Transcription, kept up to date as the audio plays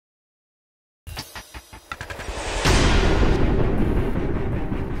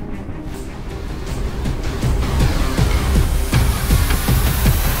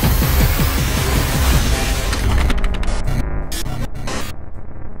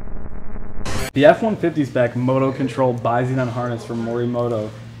The F150 Spec MotoControl Bizenon harness from Morimoto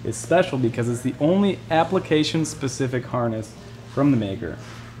is special because it's the only application-specific harness from the maker.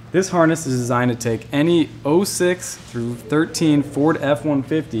 This harness is designed to take any 06 through 13 Ford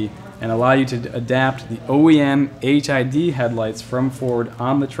F150 and allow you to adapt the OEM HID headlights from Ford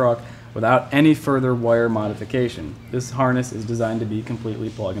on the truck without any further wire modification. This harness is designed to be completely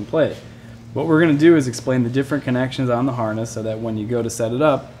plug and play. What we're going to do is explain the different connections on the harness so that when you go to set it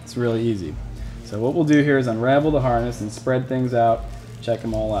up, it's really easy. So what we'll do here is unravel the harness and spread things out, check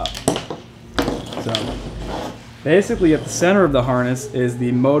them all out. So basically at the center of the harness is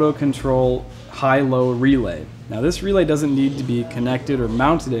the MotoControl high-low relay. Now this relay doesn't need to be connected or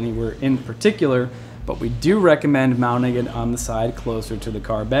mounted anywhere in particular, but we do recommend mounting it on the side closer to the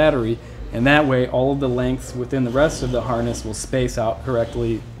car battery, and that way all of the lengths within the rest of the harness will space out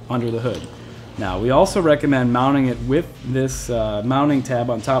correctly under the hood. Now we also recommend mounting it with this mounting tab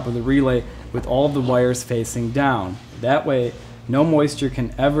on top of the relay with all of the wires facing down. That way no moisture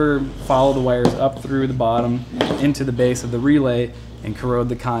can ever follow the wires up through the bottom into the base of the relay and corrode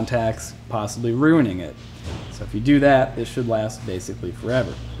the contacts, possibly ruining it. So if you do that, this should last basically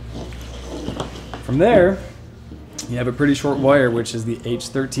forever. From there, you have a pretty short wire, which is the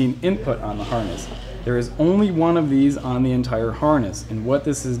H13 input on the harness. There is only one of these on the entire harness, and what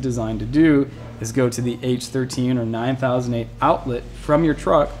this is designed to do is go to the H13 or 9008 outlet from your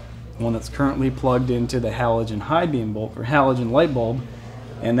truck, one that's currently plugged into the halogen high beam bulb or halogen light bulb,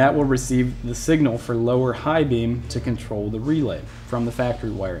 and that will receive the signal for lower high beam to control the relay from the factory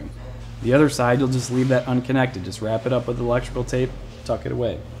wiring. The other side, you'll just leave that unconnected. Just wrap it up with electrical tape, tuck it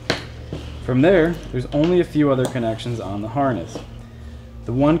away. From there, there's only a few other connections on the harness.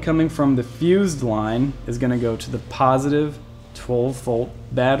 The one coming from the fused line is going to go to the positive 12-volt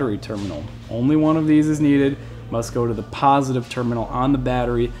battery terminal. Only one of these is needed. Must go to the positive terminal on the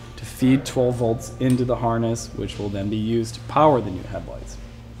battery to feed 12 volts into the harness, which will then be used to power the new headlights.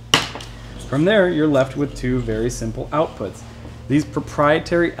 From there, you're left with two very simple outputs. These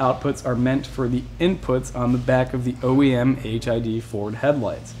proprietary outputs are meant for the inputs on the back of the OEM HID Ford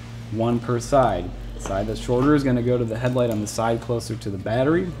headlights, one per side. The side that's shorter is going to go to the headlight on the side closer to the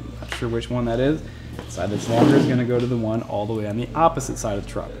battery. I'm not sure which one that is. The side that's longer is going to go to the one all the way on the opposite side of the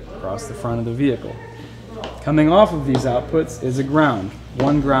truck, across the front of the vehicle. Coming off of these outputs is a ground,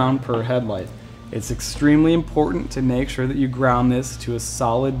 one ground per headlight. It's extremely important to make sure that you ground this to a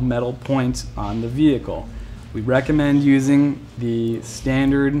solid metal point on the vehicle. We recommend using the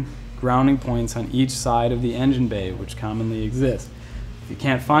standard grounding points on each side of the engine bay, which commonly exist. If you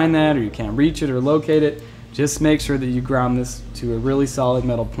can't find that, or you can't reach it or locate it, just make sure that you ground this to a really solid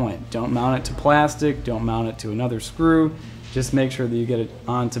metal point. Don't mount it to plastic, don't mount it to another screw. Just make sure that you get it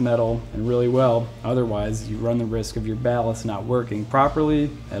onto metal and really well, otherwise you run the risk of your ballast not working properly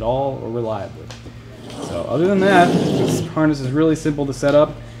at all or reliably. So other than that, this harness is really simple to set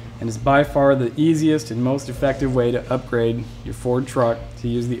up and is by far the easiest and most effective way to upgrade your Ford truck to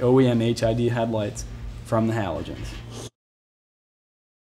use the OEM HID headlights from the halogens.